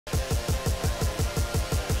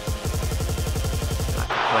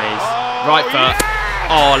Right foot.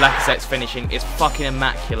 Oh, Lacazette's finishing is fucking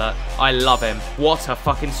immaculate. I love him. What a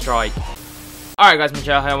fucking strike. Alright guys,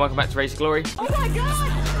 Michelle here and welcome back to Race to Glory. Oh my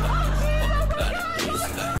god!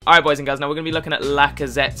 Alright boys and girls, now we're going to be looking at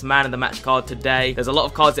Lacazette's Man of the Match card today. There's a lot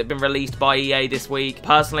of cards that have been released by EA this week.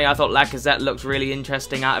 Personally, I thought Lacazette looked really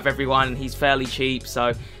interesting out of everyone, and he's fairly cheap,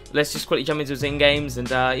 so let's just quickly jump into his in-games, and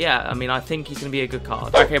yeah, I mean, I think he's going to be a good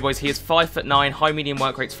card. Okay boys, he is 5'9", high medium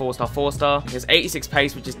work rates, 4-star, 4-star. He has 86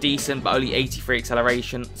 pace, which is decent, but only 83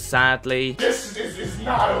 acceleration, sadly. This is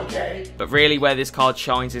not okay. But really where this card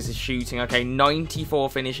shines is his shooting, okay? 94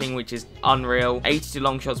 finishing, which is unreal. 82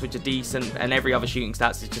 long shots, which are decent, and every other shooting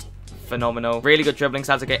stats is just phenomenal. Really good dribbling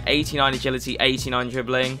stats, okay? 89 agility, 89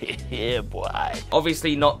 dribbling. Yeah, boy.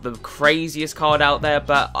 Obviously not the craziest card out there,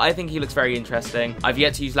 but I think he looks very interesting. I've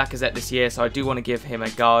yet to use Lacazette this year, so I do want to give him a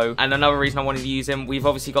go. And another reason I wanted to use him, we've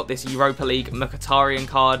obviously got this Europa League Mkhitaryan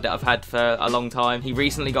card that I've had for a long time. He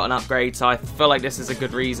recently got an upgrade, so I feel like this is a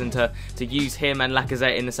good reason to use him and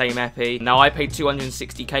Lacazette in the same epi. Now, I paid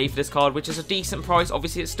 260k for this card, which is a decent price.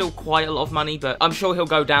 Obviously, it's still quite a lot of money, but I'm sure he'll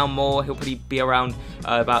go down more. He'll probably be around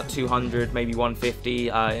about 200, maybe 150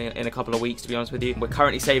 in a couple of weeks, to be honest with you. We're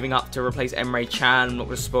currently saving up to replace Emre Can. I'm not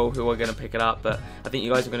going to spoil who are going to pick it up, but I think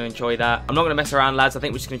you guys are going to enjoy that. I'm not going to mess around, lads. I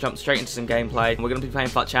think we're just going to jump straight into some gameplay. We're going to be playing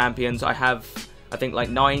FUT Champions. I have, I think, like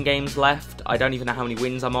 9 games left. I don't even know how many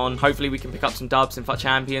wins I'm on. Hopefully we can pick up some dubs in FUT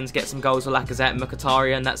Champions, get some goals with Lacazette and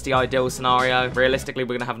Mkhitaryan. That's the ideal scenario. Realistically,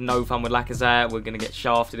 we're going to have no fun with Lacazette. We're going to get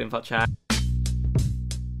shafted in FUT Champions.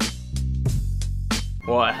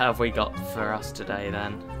 What have we got for us today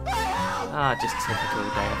then? Ah, just typical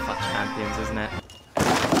day of FUT Champions, isn't it?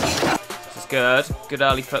 This is good. Good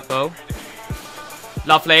early football.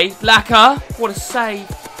 Lovely. Laka! What a save.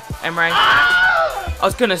 Emre. I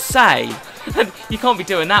was going to say, you can't be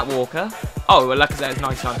doing that, Walker. Oh, well, Lacazette has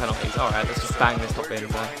 99 penalties. Alright, let's just bang this top bin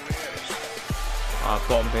then. Oh,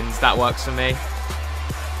 bottom bins. That works for me.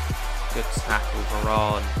 Good tackle for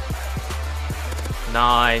Ron.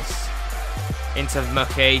 Nice. Into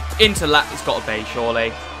Mucky. Into It's got to be,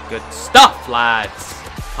 surely. Good stuff, lads.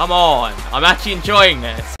 Come on. I'm actually enjoying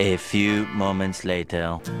this. A few moments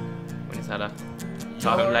later. Win his header.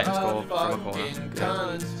 Don't let him score from a corner.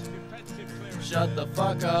 Good. Shut the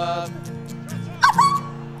fuck up.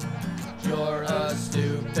 You're a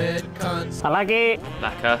stupid cunt. I like it.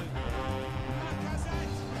 Laka.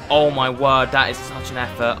 Oh my word, that is such an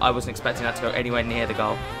effort. I wasn't expecting that to go anywhere near the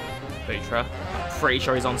goal. Butra. I'm pretty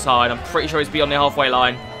sure he's onside. I'm pretty sure he's beyond the halfway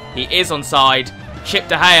line. He is onside. Chip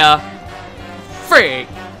De Gea. Frick.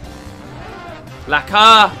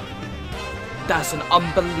 Laka. That's an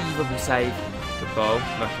unbelievable save. Good ball.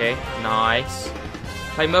 Mucky. Nice.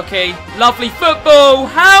 Play Mucky. Lovely football.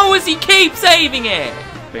 How does he keep saving it?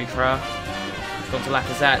 Butra. He's gone to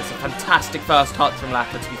Lacazette. It's a fantastic first touch from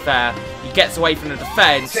Laka, to be fair. He gets away from the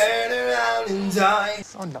defence. Turn around and die.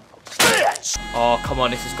 Oh, no. Oh, come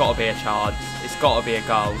on. This has got to be a chance. It's got to be a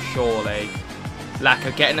goal, surely.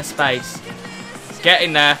 Laka, get in a space. Get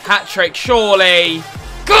in there. Hat-trick, surely.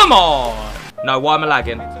 Come on. No, why am I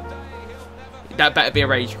lagging? That better be a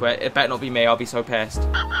rage quit. It better not be me. I'll be so pissed. You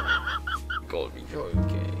gotta be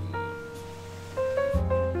joking.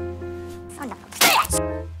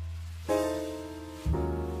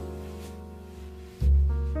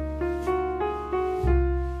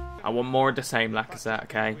 I want more of the same, Lacazette,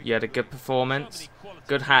 okay? You had a good performance.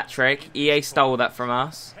 Good hat-trick. EA stole that from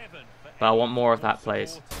us. But I want more of that,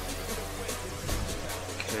 please.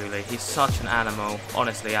 Cooley, he's such an animal.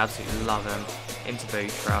 Honestly, I absolutely love him. Into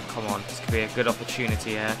Butra. Come on, this could be a good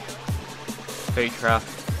opportunity here. Butra.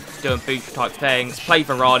 Doing Butra type things. Play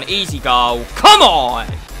for Ron. Easy goal. Come on!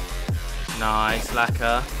 Nice,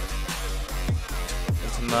 Laka.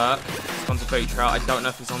 Into Merc. He's gone to Butra. I don't know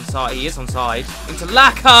if he's onside. He is onside. Into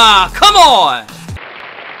Laka! Come on!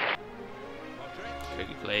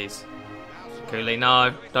 Cooley, please. Cooley,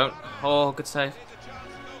 no. Don't. Oh, good save.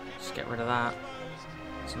 Just get rid of that.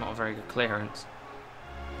 It's not a very good clearance.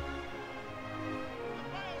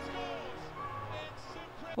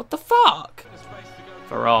 What the fuck?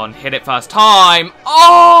 Varane, hit it first time.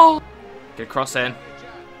 Oh! Good cross in.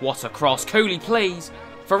 What a cross. Cooley, please.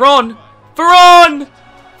 Varane! Varane!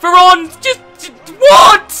 Varane! Just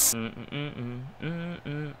what?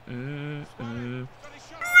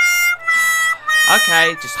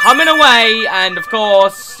 Okay, just humming away, and of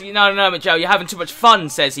course, no, Joe, you're having too much fun,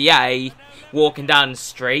 says EA, walking down the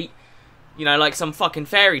street. You know, like some fucking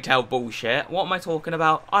fairy tale bullshit. What am I talking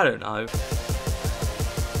about? I don't know.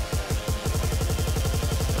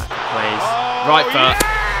 Please. Right foot.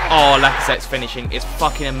 Oh, Lacazette's finishing is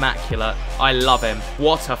fucking immaculate. I love him.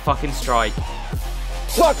 What a fucking strike.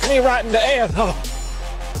 Fuck me right in the ass. Oh.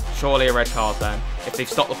 Surely a red card then. If they've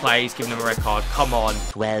stopped the plays, giving them a red card. Come on.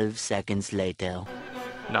 12 seconds later.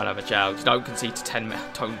 No, Michelle. Don't concede to 10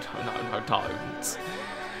 minutes. Don't.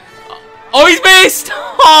 Oh, he's missed!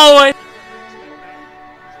 Oh!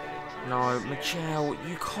 No, Michelle,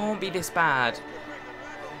 you can't be this bad.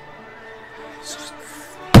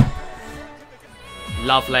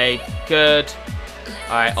 Lovely. Good.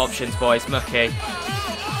 Alright, options, boys. Mookie.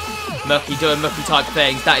 Mookie doing Mookie type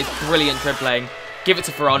things. That is brilliant dribbling. Give it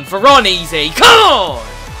to Veron. Veron easy. Come on!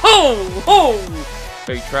 Oh!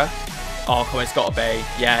 Butra. Oh, come on, it's got to be.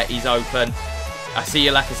 Yeah, he's open. I see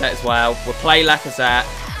you, Lacazette, as well. We'll play Lacazette.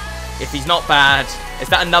 If he's not bad, is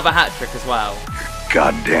that another hat-trick as well?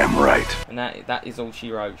 Goddamn right. And that is all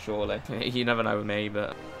she wrote, surely. You never know with me,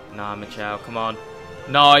 but... Nah, Michelle, come on.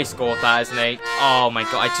 No, he scored that, isn't he? Oh, my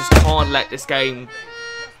God. I just can't let this game...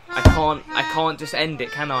 I can't just end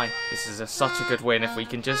it, can I? This is such a good win if we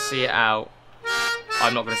can just see it out.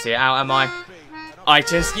 I'm not going to see it out, am I?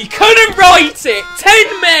 You couldn't write it!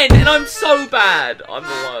 10 men! And I'm so bad! I'm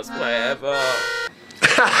the worst player ever.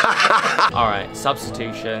 Alright,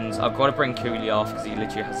 substitutions. I've got to bring Cooley off because he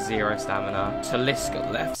literally has 0 stamina.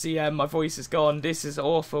 Talisca left. CM, my voice is gone. This is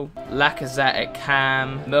awful. Lacazette at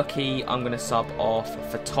cam. Mookie, I'm going to sub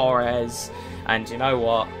off for Torres. And you know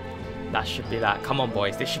what? That should be that. Come on,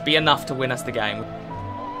 boys. This should be enough to win us the game.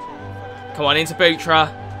 Come on, into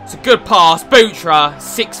Butra. It's a good pass. Butra,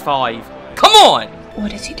 6-5. Come on!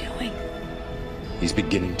 What is he doing? He's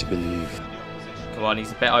beginning to believe. Come on,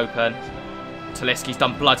 he's a bit open. Talisca's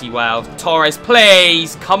done bloody well. Torres,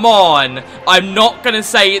 please! Come on! I'm not going to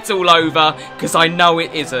say it's all over, because I know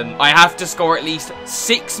it isn't. I have to score at least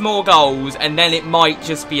 6 more goals, and then it might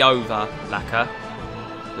just be over.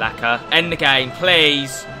 Lacazette, end the game,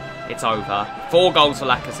 please. It's over. 4 goals for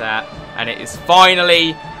Lacazette, and it is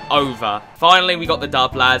finally over. Finally, we got the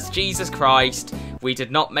dub, lads. Jesus Christ. We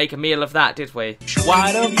did not make a meal of that, did we?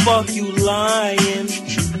 Why the fuck you lying?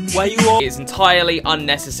 Why you all... It's entirely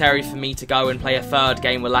unnecessary for me to go and play a 3rd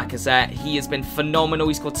game with Lacazette. He has been phenomenal.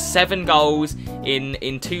 He scored 7 goals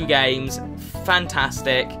in 2 games.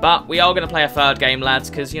 Fantastic. But we are going to play a 3rd game,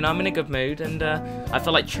 lads, because, you know, I'm in a good mood, and I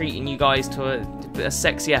feel like treating you guys to a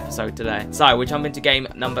sexy episode today. So, we'll jump into game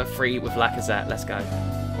number 3 with Lacazette. Let's go.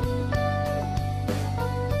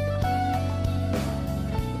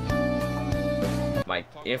 My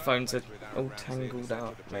earphones are all tangled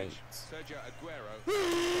up, mate.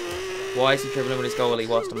 Why is he dribbling with his goalie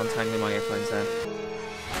whilst I'm untangling my earphones then?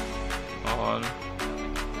 On.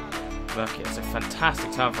 Mookie, it's a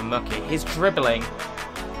fantastic turn from Mookie. His dribbling,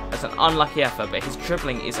 that's an unlucky effort, but his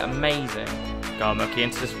dribbling is amazing. Go on, Mookie,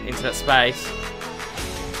 into that space.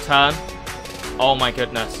 Turn. Oh my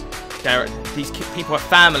goodness. These people have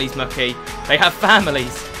families, Mookie. They have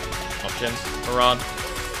families. Options. Veron.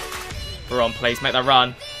 Veron, please, make that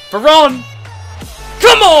run. Veron!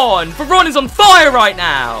 Come on! Veron is on fire right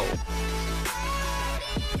now!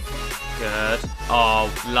 Good. Oh,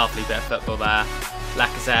 lovely bit of football there.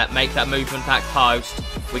 Lacazette, make that movement back post.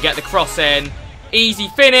 We get the cross in. Easy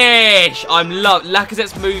finish!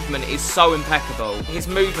 Lacazette's movement is so impeccable. His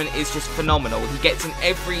movement is just phenomenal. He gets in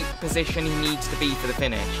every position he needs to be for the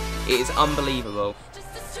finish. It is unbelievable.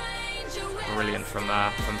 Brilliant from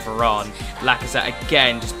Veron. Lacazette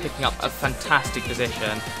again just picking up a fantastic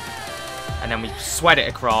position. And then we sweat it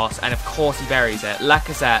across, and of course he buries it.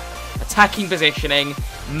 Lacazette, attacking positioning,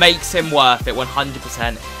 makes him worth it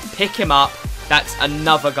 100%. Pick him up. That's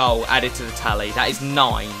another goal added to the tally. That is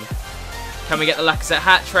 9. Can we get the Lacazette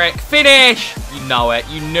hat-trick? Finish! You know it.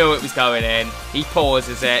 You knew it was going in. He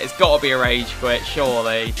pauses it. It's got to be a rage quit,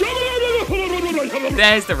 surely.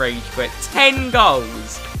 There's the rage quit. 10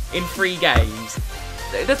 goals in 3 games.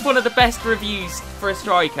 That's one of the best reviews for a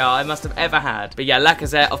striker I must have ever had. But yeah,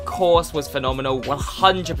 Lacazette, of course, was phenomenal.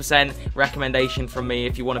 100% recommendation from me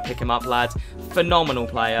if you want to pick him up, lads. Phenomenal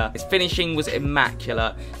player. His finishing was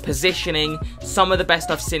immaculate. Positioning, some of the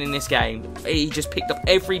best I've seen in this game. He just picked up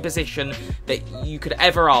every position that you could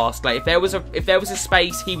ever ask. Like, if there was a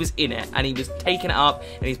space, he was in it. And he was taking it up,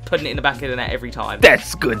 and he's putting it in the back of the net every time.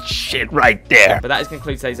 That's good shit right there. But that is going to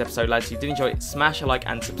conclude today's episode, lads. If you did enjoy it, smash a like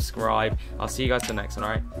and subscribe. I'll see you guys for the next one,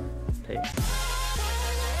 alright? Peace.